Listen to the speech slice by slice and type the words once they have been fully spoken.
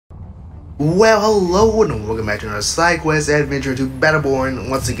Well, hello and welcome back to another Sidekuest adventure to Battleborn.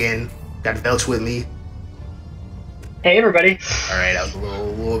 Once again, got Velch with me. Hey everybody. Alright, that was a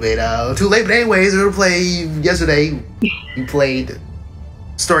little bit too late, but anyways, we were playing yesterday. We played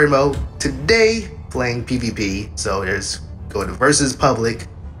story mode. Today, playing PvP. So there's going to versus public.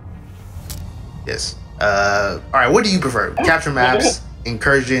 Yes. Alright, what do you prefer? Capture maps,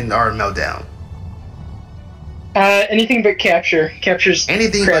 incursion, or meltdown? Anything but capture. Capture's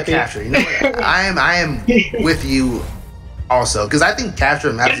anything crappy. But capture. You know what? I am with you also, because I think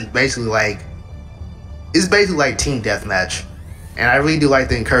capture maps is basically like team deathmatch, and I really do like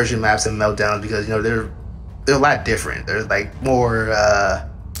the incursion maps and meltdowns because they're a lot different. They're like more. Oh,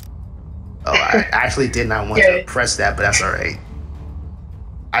 I actually did not want to press that, but that's all right.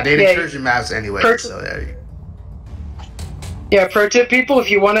 I did incursion maps anyway, so there you go. Yeah, pro tip, people, if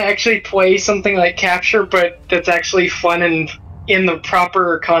you want to actually play something like capture, but that's actually fun and in the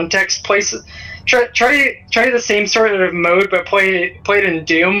proper context, try the same sort of mode, but play it in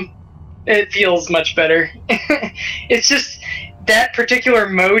Doom. It feels much better. It's just that particular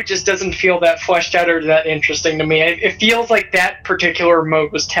mode just doesn't feel that fleshed out or that interesting to me. It feels like that particular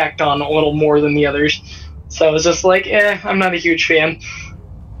mode was tacked on a little more than the others. So it's just like, I'm not a huge fan.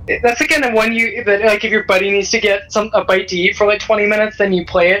 That's the kind of one like if your buddy needs to get a bite to eat for like 20 minutes, then you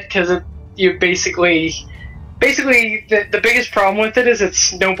play it, because you basically the biggest problem with it is it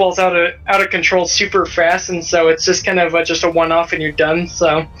snowballs out of control super fast, and so it's just kind of just a one-off and you're done.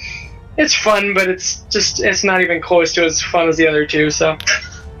 So it's fun, but it's not even close to as fun as the other two. So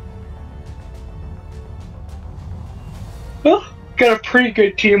well, got a pretty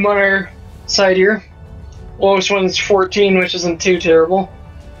good team on our side here. Lowest one's 14, which isn't too terrible.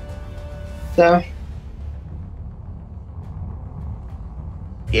 So,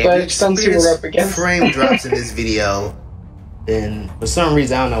 yeah, but it's fun to see what we're up against. Frame drops in this video, and for some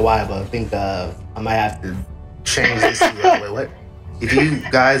reason I don't know why, but I think I might have to change this. Wait, what? If you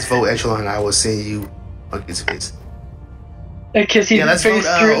guys vote Echelon, I will send you Monkey's face. Because he's let's vote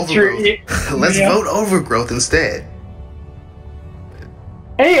Overgrowth. Let's vote Overgrowth instead.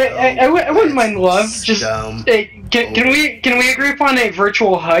 Hey, I wouldn't mind love. Just can we agree upon a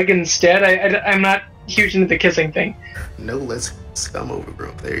virtual hug instead? I'm not huge into the kissing thing. No, let's scum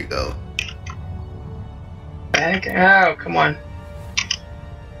Overgrowth. There you go. Okay. Oh, come on.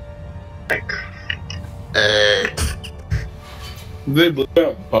 They blew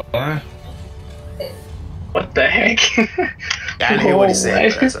up. What the heck? I didn't hear what he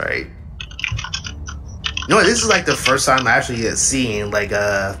said, but that's alright. You know what, this is like the first time I actually seeing like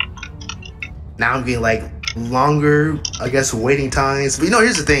now I'm getting like longer, I guess, waiting times. But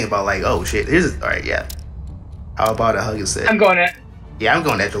here's the thing about like, oh shit, alright, yeah. How about a hug instead? I'm going it. Yeah, I'm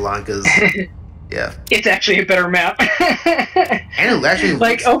going Echelon because yeah. It's actually a better map. And it actually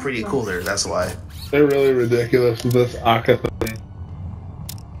looks pretty cooler, that's why. They're really ridiculous with this Akka thing.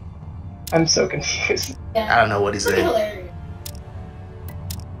 I'm so confused. I don't know what he said.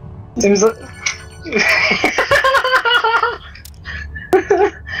 Seems like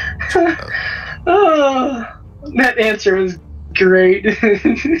oh, that answer was great.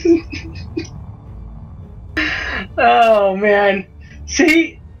 Oh man,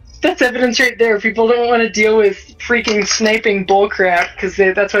 see, that's evidence right there. People don't want to deal with freaking sniping bullcrap because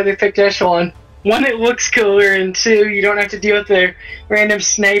that's why they picked Echelon. One, it looks cooler, and two, you don't have to deal with the random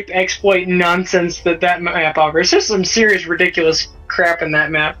snipe exploit nonsense that map offers. There's some serious ridiculous crap in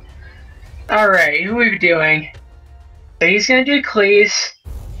that map. Alright, who are we doing? So he's gonna do Cleese.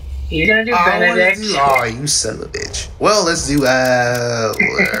 He's gonna do Benedict. Oh, you son of a bitch. Well, let's do,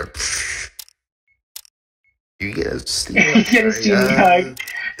 you get a Steven. Get a Steven hug.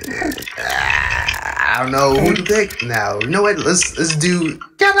 I don't know who to pick now. You know what? Let's do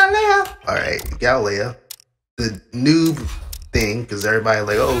Galileo. Alright, Galileo. The noob thing, because everybody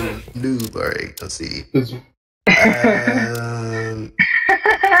like, oh, noob. Alright, let's see.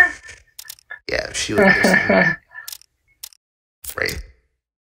 Yeah, she was right.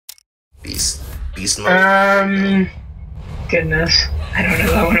 Beast mode. Goodness, I don't know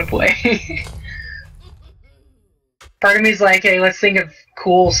who I want to play. Part of me's like, hey, let's think of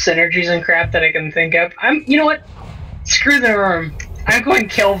cool synergies and crap that I can think of. You know what? Screw the room. I'm going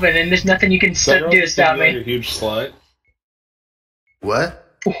Kelvin, and there's nothing you can do to stop me. Like a huge slut.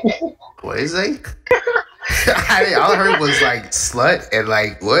 What? What is it? All I heard was like slut and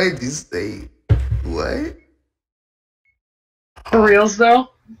like what? Did you say what? For reals though,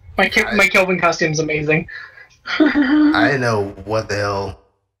 my Kelvin costume's amazing. I didn't know what the hell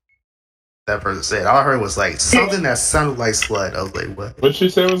that person said. All I heard was like something that sounded like slut. I was like, what? What'd she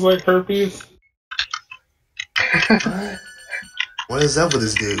say was like herpes? What? What is up with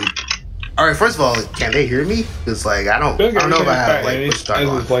this dude? All right, first of all, can they hear me? Because like I don't know if I have like push start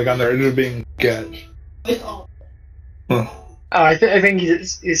on. It's like on the edge of being sketched. Huh. I think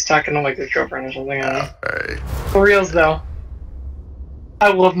he's talking to like his girlfriend or something. I don't know. Alright. For reals though,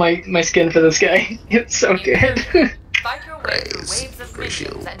 I love my skin for this guy. It's so good. Fight your way through waves of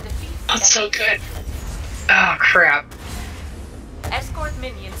minions and defeat the That's so enemy good. sentries. Oh crap. Escort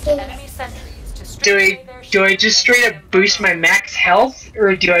minions to enemy sentries to strip Do away their I shields just straight and up boost my max health,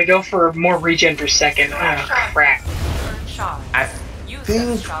 or do I go for more regen per second? Oh crap. earn shards. I Use those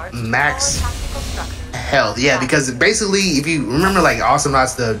think shards to max power tactical structures. health. Yeah, because basically, if you remember, like Awesome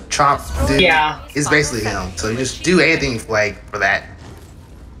Knots, the chomp dude, Yeah. it's basically him. So you just do anything like for that.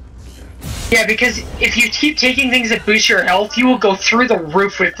 Yeah, because if you keep taking things that boost your health, you will go through the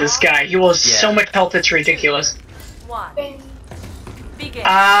roof with this guy. He will have so much health, it's ridiculous. 1. Begin.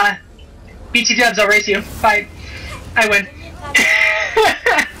 BT dubs, I'll race you. Bye. I win.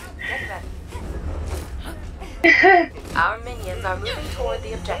 Get ready. Our minions are moving toward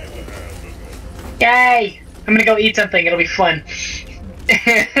the objective. Yay! I'm gonna go eat something, it'll be fun.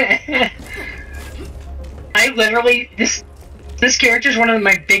 I literally, this character is one of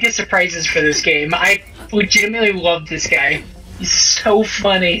my biggest surprises for this game. I legitimately love this guy. He's so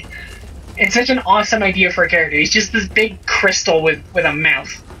funny. It's such an awesome idea for a character. He's just this big crystal with a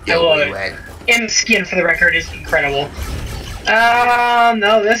mouth. I love it. And the skin, for the record, is incredible.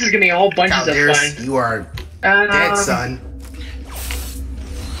 No, this is gonna be a whole bunch of fun. You are dead, son.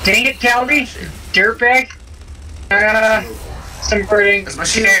 Dang it, Caldy! Dirtbag! Some birding. That's my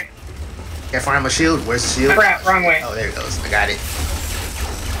shield. Can't find my shield. Where's the shield? Crap, wrong way. Oh, there it goes. I got it.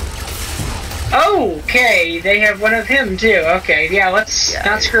 Okay, they have one of him too. Okay, yeah, let's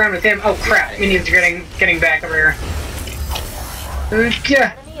not screw around with him. Oh crap, minions are getting back over here.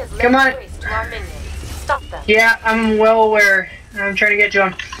 Okay. Come on. Stop them. Yeah, I'm well aware. I'm trying to get to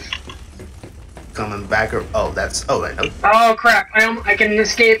him. Coming back. Oh, that's. Oh, wait, no. Oh crap, I can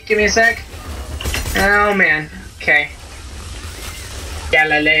escape. Give me a sec. Oh man. Okay.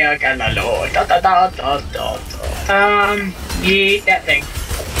 Galileo, Galileo, da da da da da da. Yeet that thing.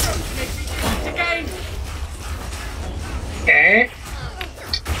 Okay.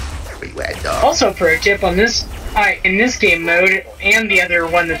 Where you at, dog? Also, pro tip on this, in this game mode, and the other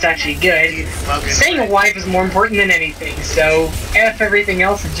one that's actually good, staying alive is more important than anything, so F everything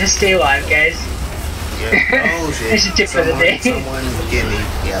else and just stay alive, guys. Yeah. Oh shit. That's a tip for the day. Someone get me.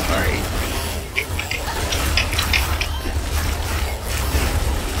 Yeah, alright.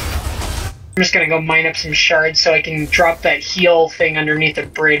 I'm just gonna go mine up some shards so I can drop that heal thing underneath the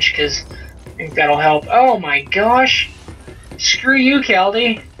bridge, because I think that'll help. Oh my gosh! Screw you,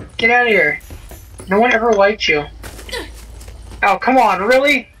 Caldy! Get out of here! No one ever liked you. Oh, come on,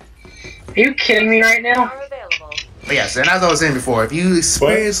 really? Are you kidding me right now? But yes, and as I was saying before, if you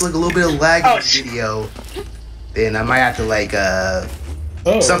experience like a little bit of lag in the video, then I might have to like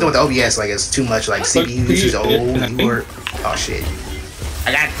something with OBS, like it's too much, like CPU usage old. Oh shit!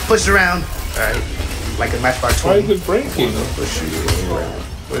 I got pushed around. All right, like a Matchbox 20. Why is it breaking? Push you around.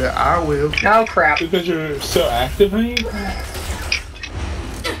 Well, I will. Oh crap! Because you're so active, honey.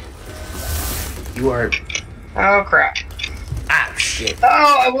 You are. Oh crap! Ah shit!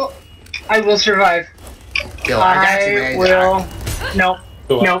 Oh, I will survive. Yo, I got you, man. Will. Nope.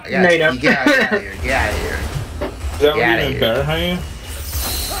 Nope. No, you don't. Get out of here. Get out of here. Is that even better, honey?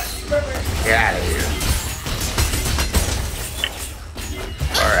 Get out of here.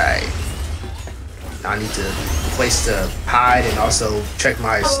 Alright. I need to place to hide and also check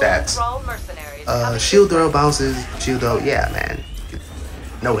my stats. Shield throw bounces. Shield throw. Yeah, man.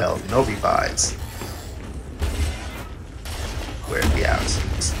 No health. No revives. Where the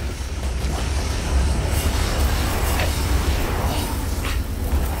absence?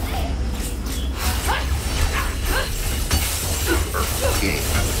 Game.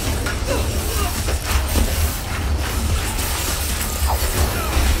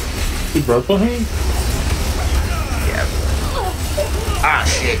 He broke on him? Yeah. Ah,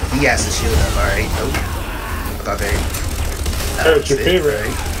 shit. He has the shield up, alright. Nope. I thought they... Oh, it's your favorite.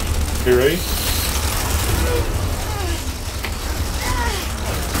 Right? You ready?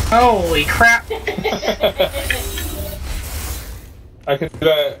 Holy crap. I can do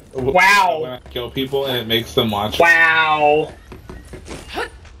that wow. when I kill people and it makes them watch. Wow.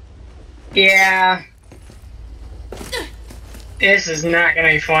 Yeah. This is not gonna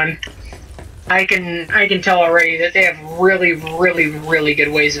be fun. I can tell already that they have really, really, really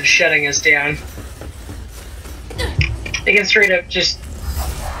good ways of shutting us down. They can straight up just...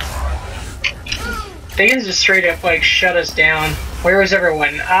 They can just straight up, like, shut us down. Where was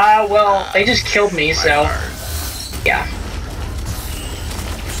everyone? Well, they just killed me, so... Yeah.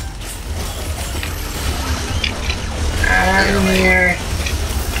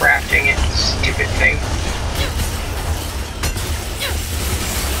 stupid thing.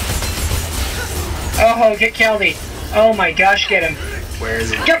 Oh, get Kelly. Oh my gosh, get him. Where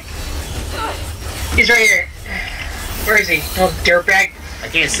is he? Yep. He's right here. Where is he? Oh, dirtbag. I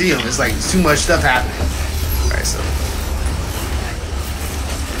can't see him. It's like too much stuff happening. Alright, so.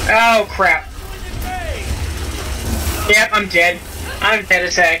 Oh, crap. Yep, I'm dead. I'm dead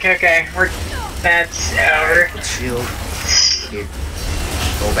as heck. Okay, that's over. Shield. Here.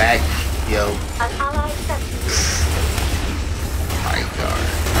 Go back. Yo. My god.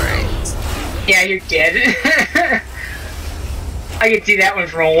 Alright. Yeah, you're dead. I could see that one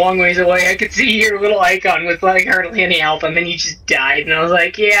from a long ways away. I could see your little icon with like hardly any health, and then you just died, and I was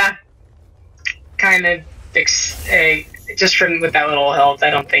like, yeah, kind of. Just from with that little health, I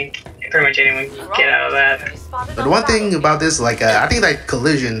don't think pretty much anyone can get out of that. But the one thing about this, like, I think like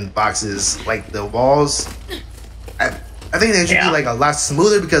collision boxes, like the walls, I think they should be like a lot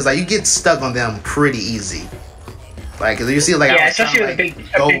smoother because like you get stuck on them pretty easy. Like, you see, like, yeah, I was trying to,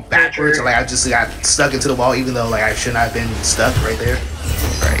 like, go backwards, and, like, I just got stuck into the wall, even though, like, I should not have been stuck right there.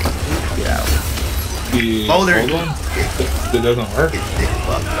 Right. Get out. The Boulder. old one? It doesn't work.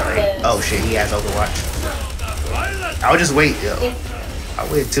 Alright. Oh, shit, he has Overwatch. I'll just wait, yo. I'll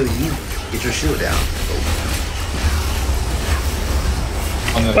wait until you get your shield down.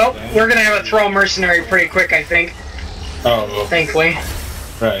 Well, we're gonna have a throw mercenary pretty quick, I think. Oh. Thankfully.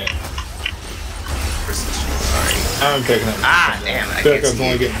 Right. I'm taking it. Ah, damn it. I feel like I was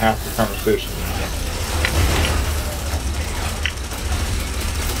only getting half the conversation.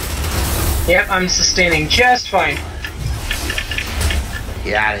 Yep, I'm sustaining just fine.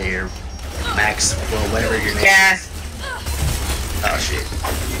 Get out of here, Max. Well, whatever your name is. Oh, shit.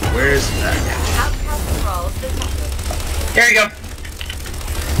 Where's that? There you go.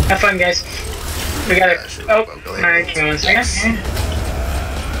 Have fun, guys. We gotta. Oh, alright, give me 1 second.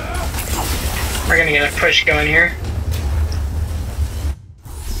 We're gonna get a push going here.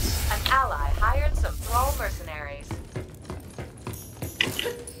 Ally hired some thrall mercenaries.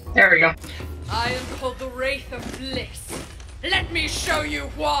 There we go. I am called the Wraith of Bliss. Let me show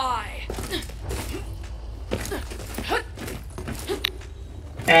you why.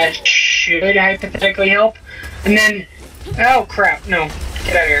 That should hypothetically help. And then, oh crap! No,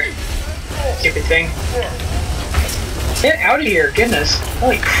 get out of here, stupid thing. Get out of here! Goodness,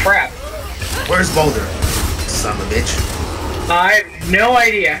 holy crap! Where's Boulder? Son of a bitch. I have no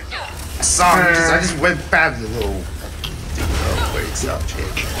idea. I saw him. I just went past the little. Where he's up,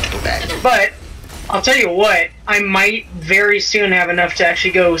 shit. Go back. But I'll tell you what, I might very soon have enough to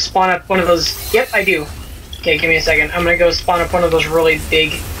actually go spawn up one of those. Yep, I do. Okay, give me a second. I'm gonna go spawn up one of those really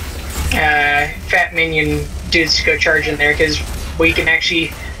big, fat minion dudes to go charge in there, because we can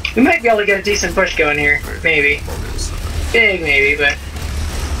actually, we might be able to get a decent push going here. Maybe. Big maybe, but.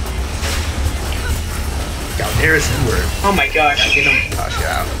 There's you were. Oh my gosh. Get him. Oh shit,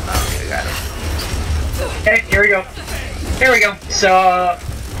 I got him. Okay, here we go. There we go. So,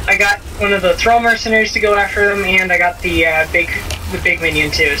 I got one of the throw mercenaries to go after them, and I got the big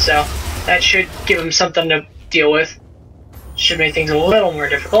minion too, so that should give them something to deal with. Should make things a little more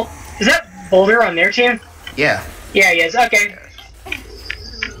difficult. Is that Boulder on their team? Yeah. Yeah, he is. Okay.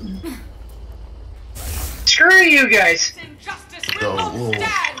 Screw you guys. The little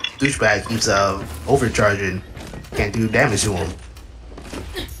douchebag keeps overcharging. Can't do damage to him.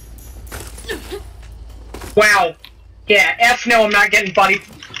 Wow. Yeah, F no, I'm not getting body.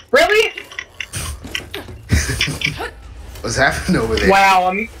 Really? What's happening over there?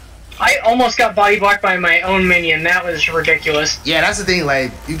 Wow, I almost got body blocked by my own minion. That was ridiculous. Yeah, that's the thing.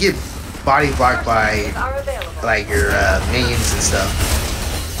 Like, you get body blocked by like your minions and stuff.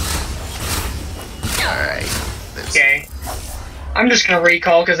 All right. Okay. I'm just gonna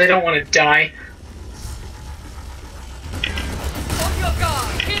recall because I don't want to die. On your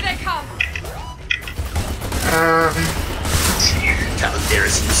guard, here they come. Let's see here.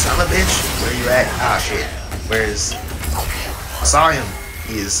 There's you son of a bitch. Where you at? Ah, shit. Where's? I saw him.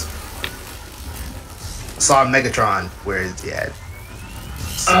 He is. I saw Megatron. Where is he at?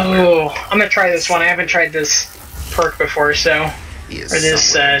 Oh, I'm gonna try this one. I haven't tried this perk before, so He is or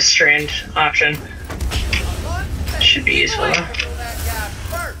this somewhere. strand option. Should be useful though.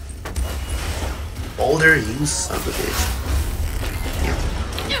 Boulder, you son of a bitch.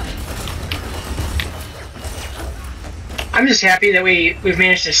 I'm just happy that we've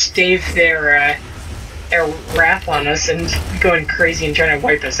managed to stave their wrath on us and going crazy and trying to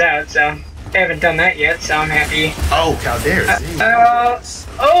wipe us out. So they haven't done that yet. So I'm happy. Oh, Calderas.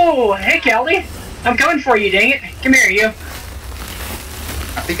 Oh, hey, Caldy. I'm coming for you. Dang it! Come here, you.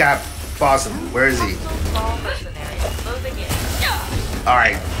 I think I paused him. Where is he? All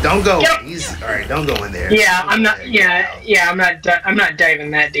right, don't go. Yep. Easy. All right, don't go in there. Yeah, I'm not. Yeah, I'm not. I'm not diving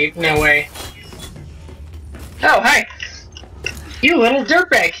that deep. No way. Oh, hi. You little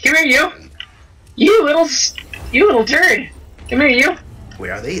dirtbag. Come here, you. You little turd. Come here, you.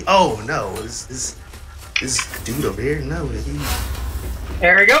 Where are they? Oh no, is this dude over here? No, is he?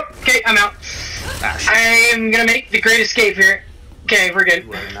 There we go. Okay, I'm out. Ah, shit. I'm gonna make the great escape here. Okay, we're good.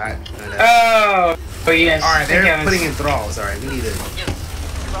 We're not. Oh yes. All right, they're Thank putting heavens. in thralls. All right, we need to.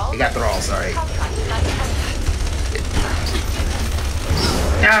 They got thralls. All right.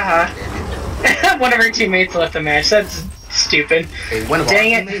 One of our teammates left the match. That's stupid. Hey, one of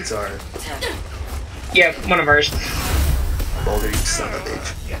Dang our it. teammates are Yeah, one of ours. Boulder, you son of a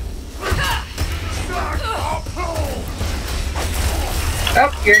bitch. Oh,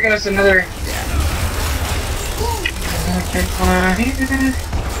 here goes another.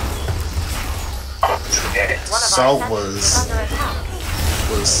 Salt was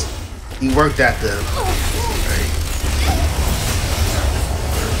he worked at the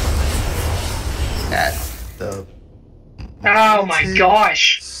Oh my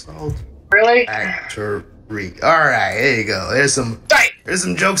gosh! Salt Really? Factory. All right, there you go. There's some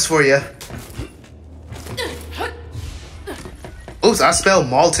jokes for you. Oops, I spelled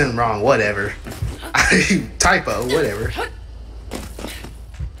Malton wrong. Whatever. Typo. Whatever.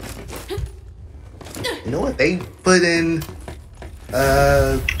 You know what? They put in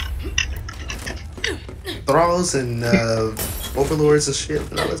thralls and overlords and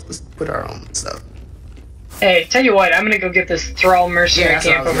shit. No, let's put our own stuff. Hey, tell you what, I'm gonna go get this thrall mercenary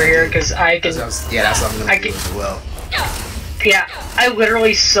camp over here because I can. That's what I'm gonna do as well. Yeah, I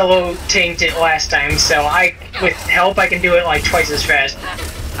literally solo tanked it last time, so with help, I can do it like twice as fast.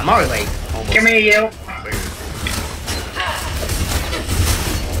 I'm already like almost. Come here, you.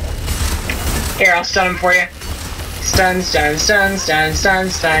 Here, I'll stun him for you. Stun, stun, stun, stun, stun,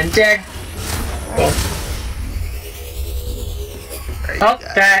 stun, dead. Cool. Oh,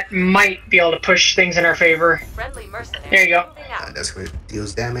 that might be able to push things in our favor. Friendly mercenary. There you go. That's what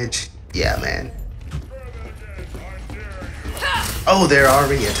deals damage. Yeah, man. Oh, they're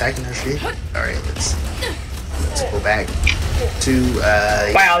already attacking our shit. All right, let's go back to.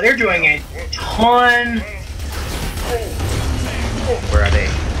 Wow, they're doing a ton. Where are they?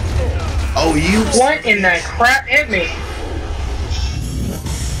 Oh, you. What in the crap hit me?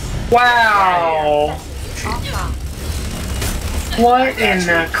 Wow. What in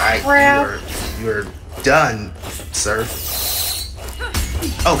the crap? You're done, sir.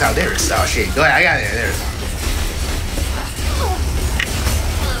 Oh, God, there is. Oh, shit. Go ahead. I got it. There.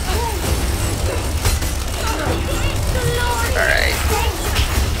 Alright.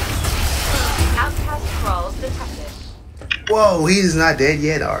 Outcast crawls detected. Whoa, he's not dead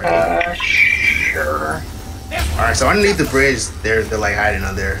yet? Alright. Sure. Alright, so underneath the bridge, they're like hiding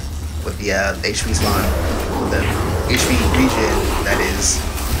on there with the HP spawn. The HP regen, that is.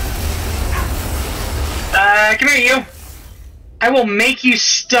 Come here, you. I will make you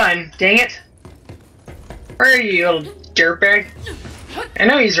stun. Dang it. Where are you, you little dirtbag? I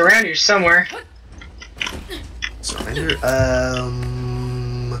know he's around here somewhere. Surrender?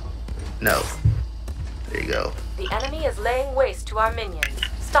 No. There you go. The enemy is laying waste to our minions.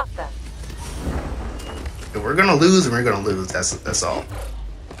 Stop them. If we're gonna lose, and we're gonna lose. That's all.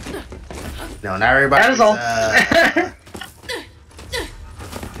 No, not everybody. That is all.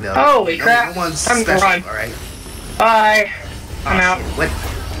 No, Holy crap. No one's I'm special, gone. all right? Bye. I'm out. Shit, what?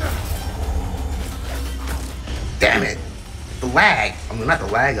 Damn it. The lag. I mean, not the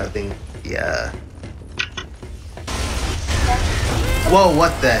lag, I think. Yeah. Whoa,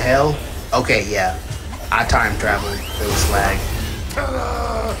 what the hell? Okay, yeah. I time traveled. There was lag.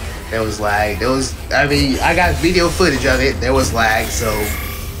 There was lag. There was, I mean, I got video footage of it. There was lag, so.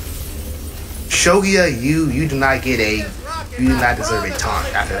 Shogia, you do not get a, you do not deserve a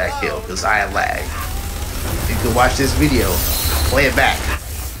taunt after that kill, because I had lag. You can watch this video. Play it back.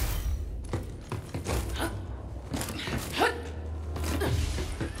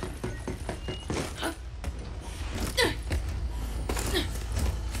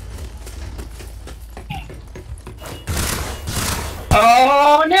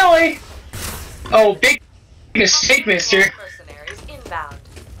 Oh, Nelly! Oh, big mistake, mister. Mercenaries inbound.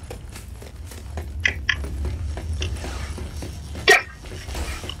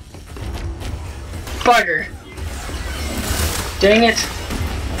 Bugger. Dang it.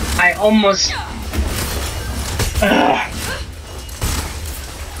 I almost... Ugh.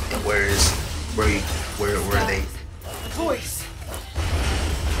 Where are they? Voice.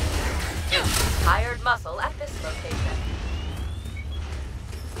 Hired muscle at this location.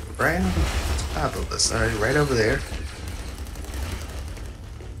 Right on top of us. Alright, right over there.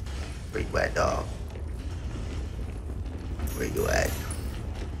 Where you at, dog? Where you at?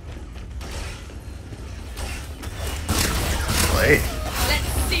 Wait. Let's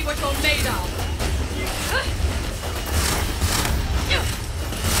see what you're made of.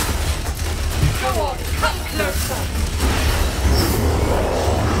 Go on, come closer.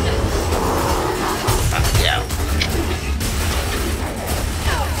 Yeah.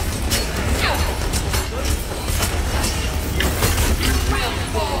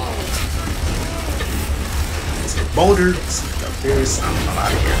 Boulders up there. I'm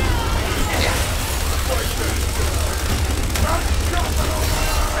out of here.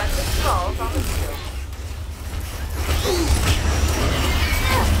 Friendly skulls on the field.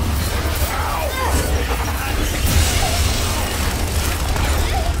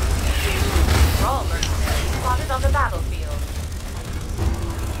 Brawl mercenaries spotted on the battlefield.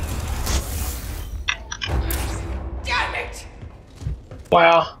 Damn it!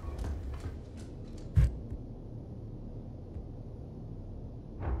 Wow.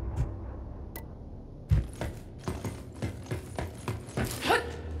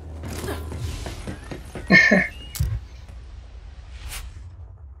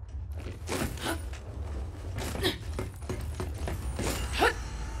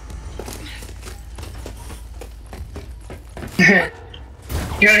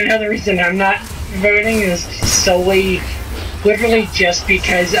 You know, another reason I'm not voting is solely, literally just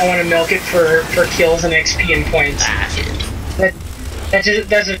because I want to milk it for kills and XP and points. That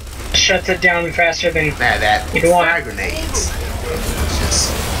just shuts it down faster than That you'd want. fire grenades. It's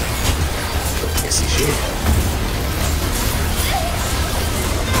just pissy shit.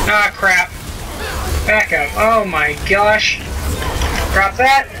 Ah, crap. Back up. Oh my gosh. Drop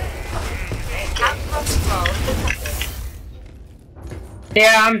that. Outpost skulls detected.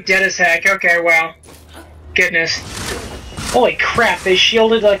 Yeah, I'm dead as heck. Okay, well. Goodness. Holy crap, they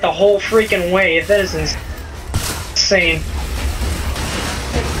shielded like the whole freaking wave. That is insane.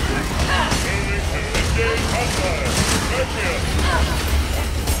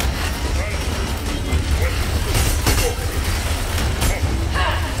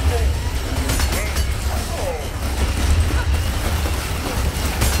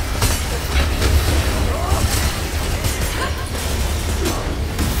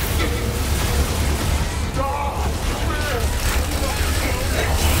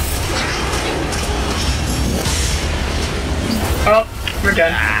 Oh, we're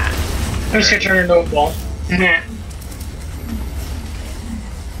done. I'm just gonna turn into a ball. Nah.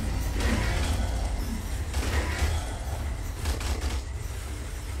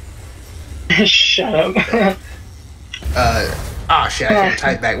 Shut up. Shit, I can't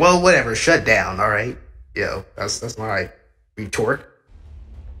type back. Well, whatever, shut down, alright? Yo, that's my retort.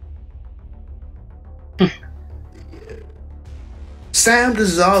 Sam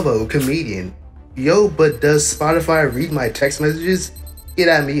DeSalvo, comedian. Yo, but does Spotify read my text messages? Get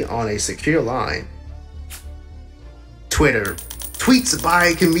at me on a secure line. Twitter. Tweets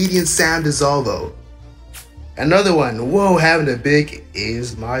by comedian Sam DeSalvo. Another one. Whoa, having a big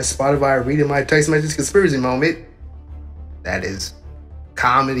is my Spotify reading my text messages conspiracy moment. That is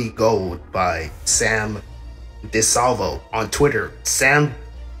Comedy Gold by Sam DeSalvo on Twitter. Sam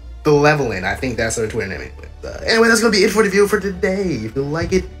Benevolent. I think that's her Twitter name. Anyway, that's going to be it for the video for today. If you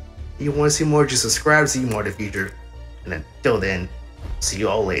like it, you want to see more, just subscribe to see more in the future. And until then, see you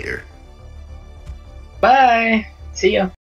all later. Bye. See ya.